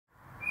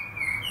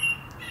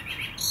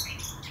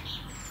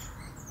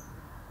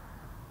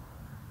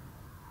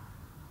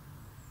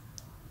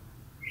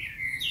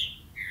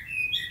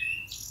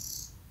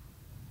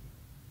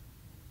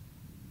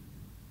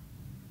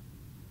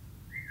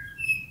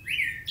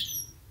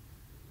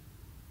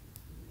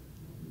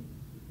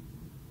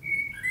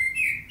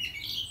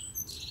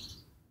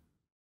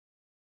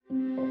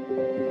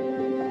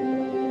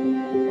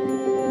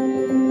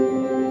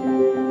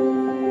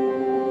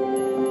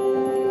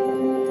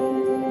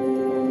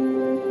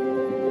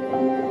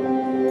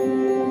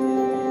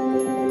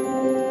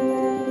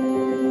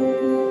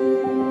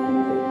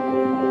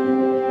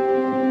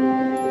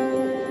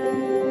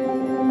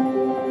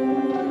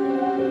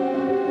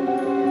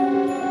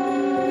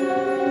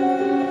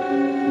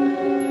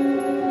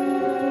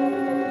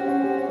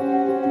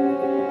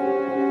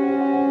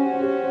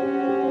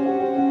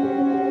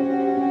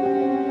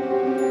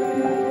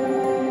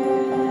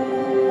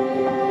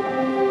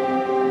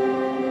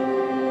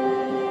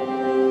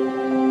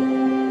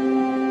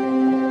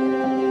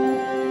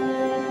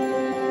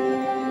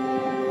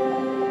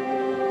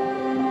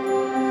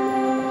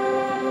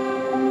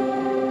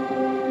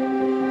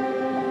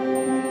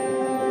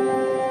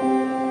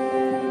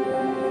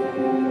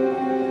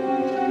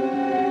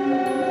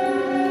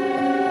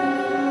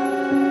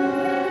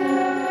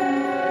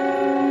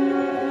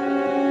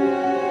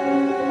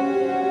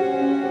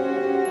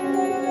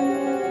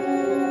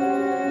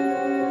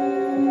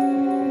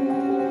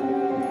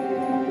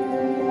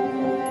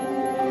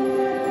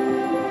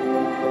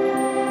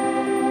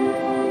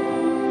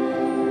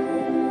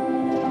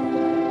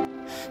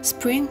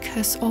Spring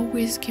has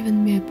always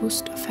given me a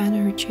boost of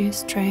energy,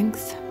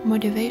 strength,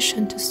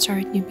 motivation to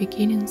start new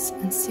beginnings,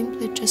 and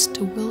simply just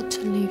a will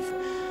to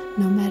live,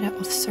 no matter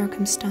of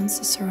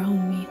circumstances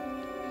around me.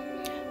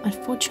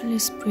 Unfortunately,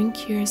 spring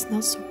here is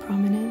not so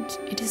prominent.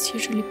 It is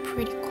usually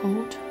pretty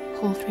cold,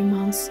 whole 3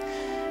 months,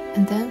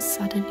 and then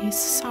suddenly it's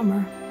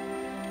summer.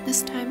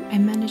 This time I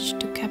managed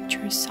to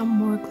capture some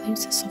more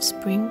glimpses of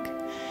spring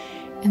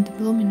in the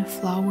blooming of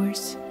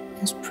flowers,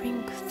 in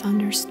spring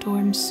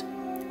thunderstorms,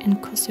 in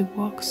cozy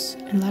walks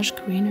and lush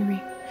greenery,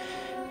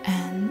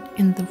 and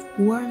in the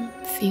warm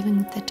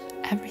feeling that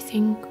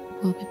everything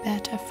will be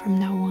better from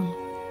now on.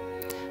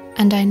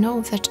 And I know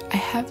that I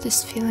have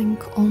this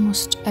feeling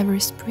almost every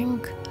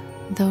spring,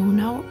 though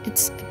now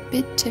it's a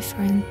bit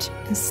different.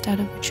 Instead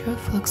of a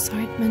joyful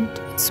excitement,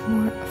 it's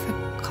more of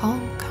a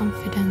calm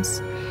confidence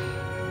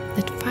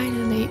that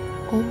finally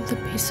all the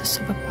pieces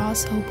of a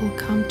puzzle will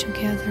come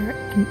together,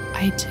 and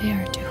I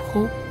dare to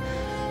hope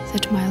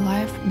that my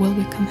life will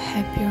become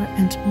happier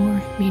and more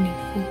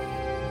meaningful.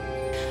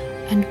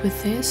 And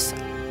with this,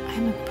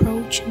 I'm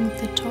approaching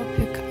the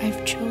topic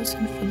I've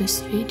chosen for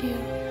this video,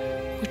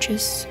 which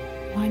is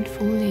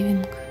mindful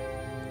living.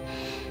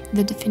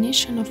 The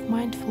definition of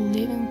mindful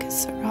living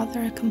is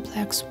rather a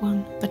complex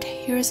one, but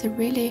here's a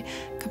really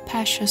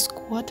capacious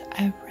quote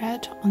I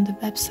read on the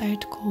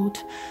website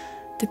called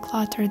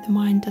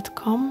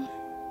declutterthemind.com.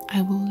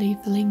 I will leave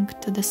a link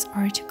to this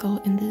article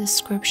in the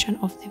description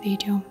of the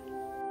video.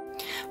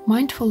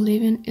 Mindful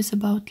living is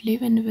about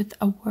living with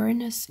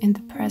awareness in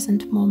the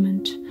present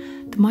moment.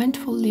 The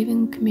mindful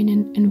living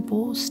meaning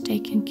involves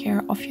taking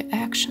care of your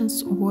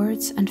actions,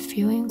 words, and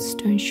feelings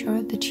to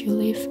ensure that you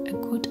live a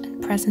good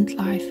and present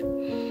life.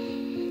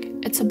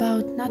 It's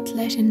about not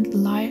letting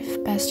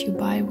life pass you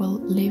by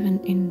while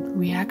living in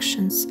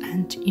reactions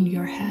and in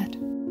your head.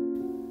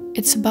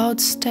 It's about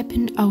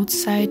stepping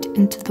outside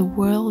into the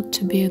world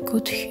to be a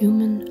good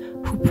human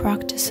who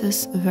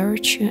practices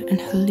virtue and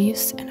who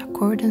lives in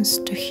accordance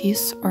to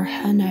his or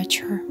her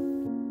nature.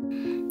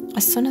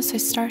 As soon as I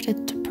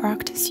started to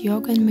practice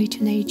yoga in my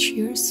teenage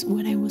years,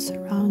 when I was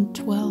around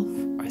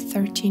 12 or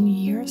 13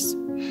 years,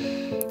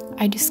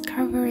 I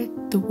discovered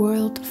the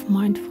world of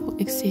mindful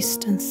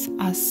existence,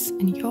 as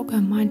in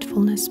yoga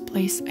mindfulness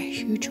plays a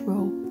huge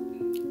role.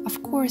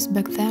 Of course,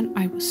 back then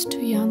I was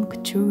too young,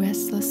 too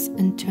restless,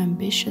 and too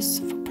ambitious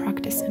for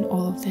practicing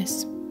all of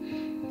this.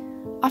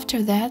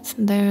 After that,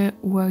 there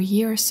were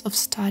years of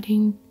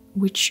studying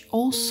which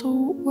also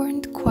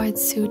weren't quite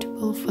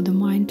suitable for the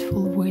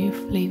mindful way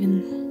of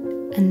living.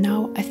 And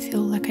now I feel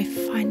like I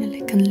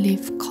finally can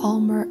live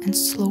calmer and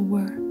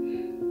slower.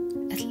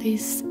 At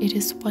least it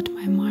is what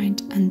my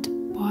mind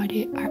and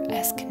body are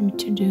asking me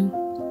to do.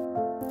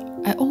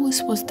 I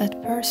always was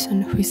that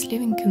person who is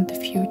living in the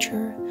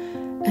future,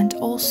 and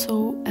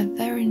also a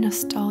very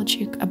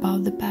nostalgic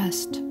about the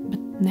past, but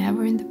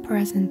never in the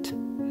present.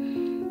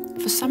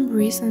 For some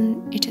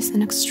reason, it is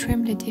an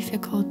extremely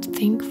difficult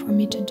thing for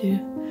me to do.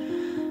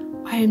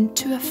 I am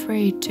too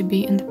afraid to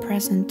be in the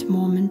present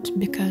moment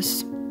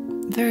because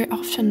very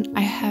often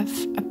I have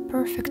a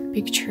perfect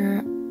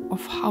picture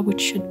of how it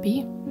should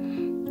be,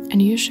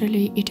 and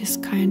usually it is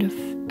kind of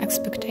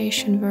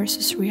expectation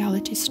versus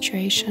reality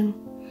situation.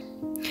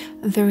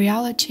 The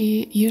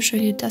reality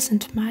usually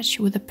doesn't match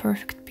with the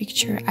perfect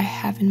picture I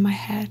have in my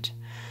head.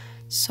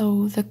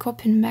 So the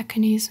coping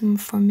mechanism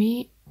for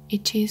me,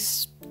 it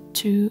is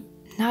to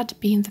not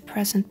be in the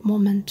present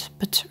moment,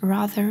 but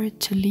rather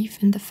to live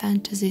in the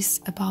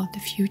fantasies about the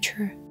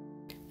future.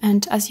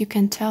 And as you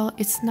can tell,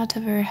 it's not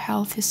a very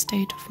healthy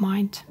state of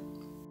mind.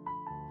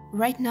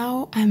 Right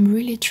now, I'm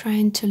really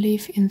trying to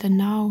live in the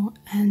now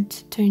and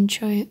to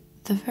enjoy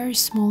the very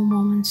small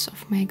moments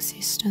of my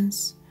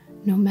existence,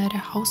 no matter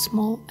how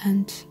small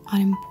and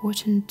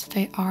unimportant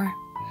they are.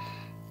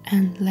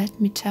 And let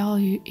me tell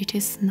you, it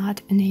is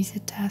not an easy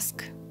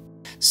task.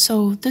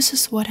 So this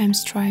is what I'm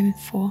striving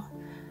for.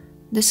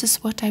 This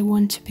is what I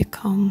want to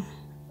become,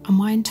 a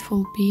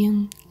mindful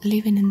being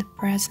living in the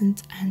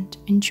present and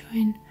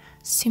enjoying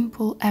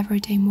simple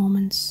everyday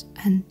moments,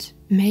 and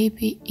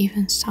maybe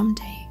even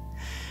someday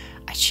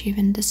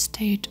achieving the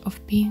state of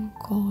being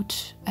called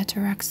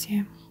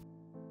ataraxia.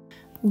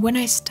 When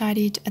I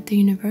studied at the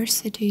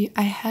university,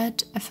 I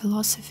had a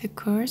philosophy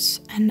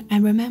course, and I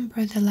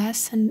remember the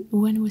lesson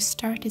when we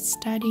started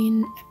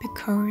studying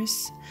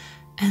Epicurus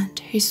and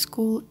his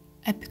school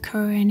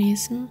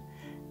Epicureanism,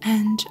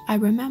 and I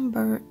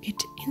remember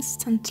it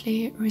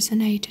instantly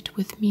resonated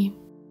with me.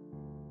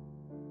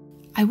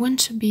 I want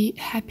to be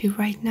happy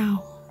right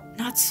now,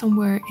 not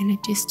somewhere in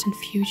a distant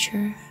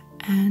future,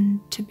 and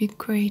to be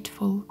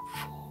grateful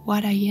for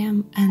what I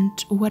am and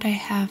what I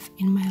have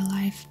in my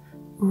life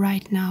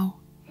right now.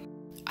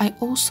 I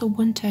also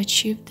want to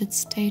achieve that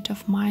state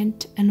of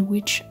mind in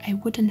which I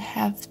wouldn't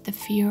have the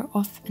fear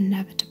of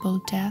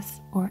inevitable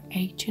death or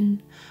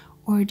aging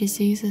or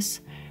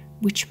diseases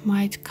which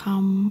might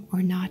come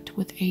or not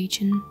with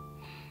aging.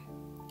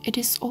 It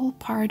is all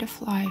part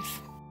of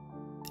life.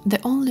 The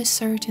only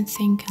certain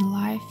thing in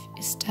life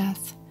is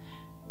death,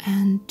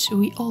 and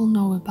we all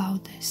know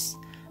about this.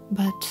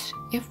 But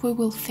if we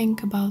will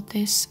think about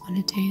this on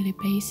a daily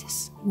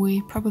basis,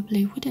 we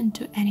probably wouldn't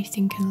do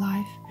anything in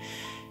life,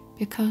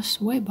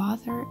 because why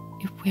bother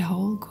if we're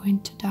all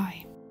going to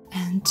die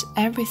and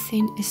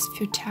everything is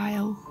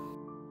futile?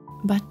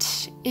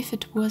 But if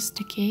it was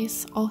the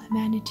case, all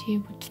humanity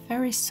would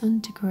very soon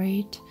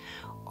degrade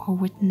or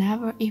would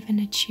never even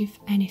achieve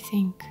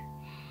anything.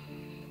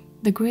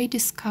 The great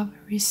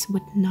discoveries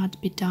would not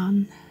be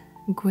done,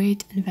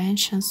 great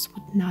inventions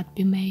would not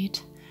be made.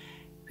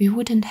 We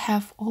wouldn't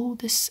have all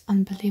these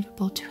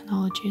unbelievable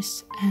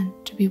technologies, and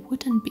we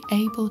wouldn't be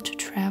able to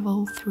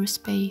travel through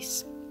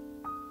space.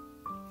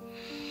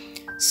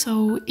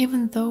 So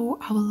even though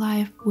our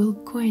life will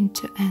going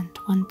to end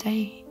one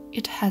day,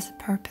 it has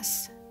a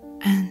purpose,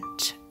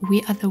 and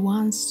we are the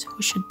ones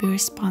who should be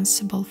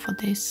responsible for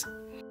this.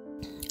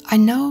 I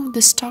know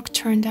this talk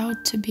turned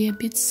out to be a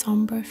bit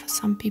somber for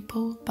some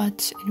people,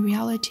 but in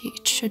reality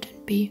it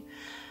shouldn't be,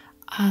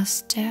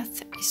 as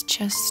death is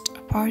just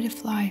a part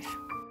of life.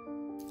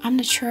 I'm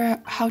not sure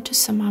how to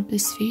sum up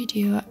this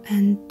video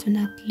and do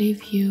not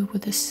leave you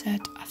with a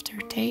sad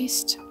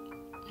aftertaste.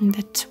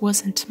 That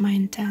wasn't my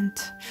intent.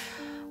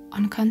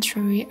 On the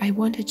contrary, I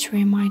wanted to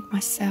remind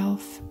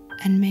myself,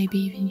 and maybe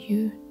even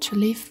you, to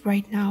live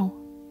right now.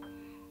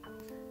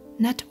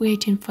 Not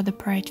waiting for the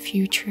bright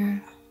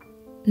future,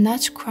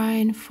 not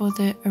crying for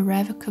the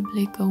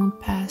irrevocably gone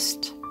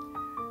past,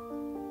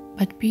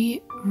 but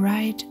be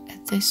right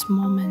at this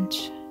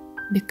moment,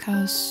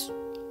 because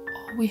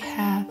all we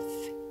have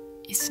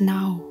is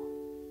now.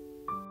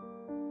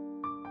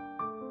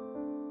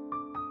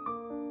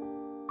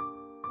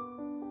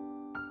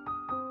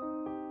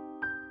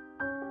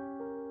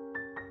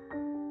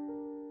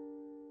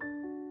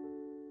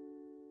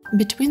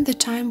 Between the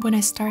time when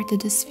I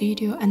started this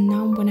video and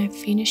now when I'm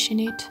finishing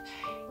it,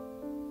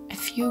 a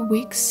few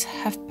weeks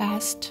have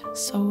passed,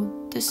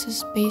 so this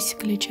is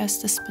basically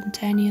just a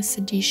spontaneous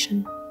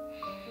addition.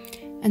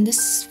 And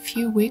this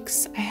few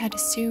weeks I had a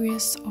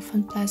series of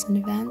unpleasant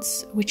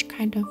events which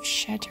kind of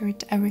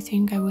shattered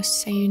everything I was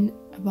saying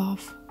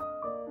above.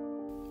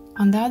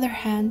 On the other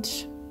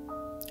hand,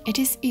 it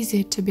is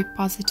easy to be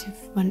positive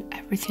when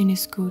everything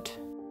is good,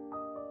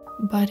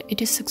 but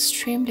it is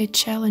extremely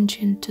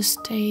challenging to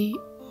stay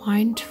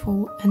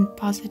mindful and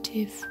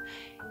positive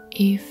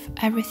if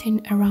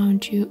everything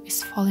around you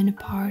is falling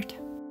apart.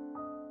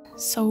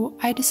 So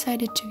I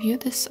decided to view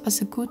this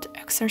as a good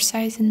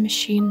exercising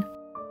machine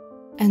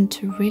and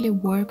to really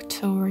work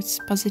towards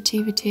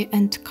positivity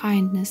and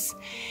kindness,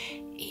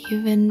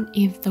 even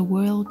if the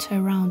world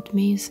around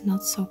me is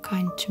not so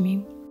kind to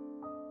me.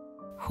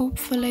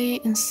 Hopefully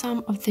in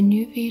some of the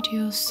new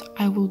videos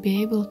I will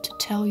be able to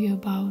tell you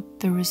about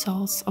the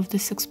results of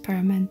this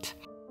experiment.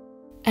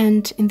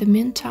 And in the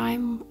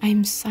meantime,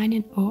 I'm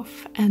signing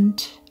off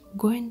and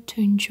going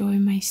to enjoy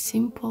my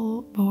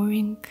simple,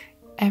 boring,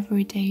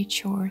 everyday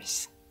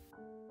chores.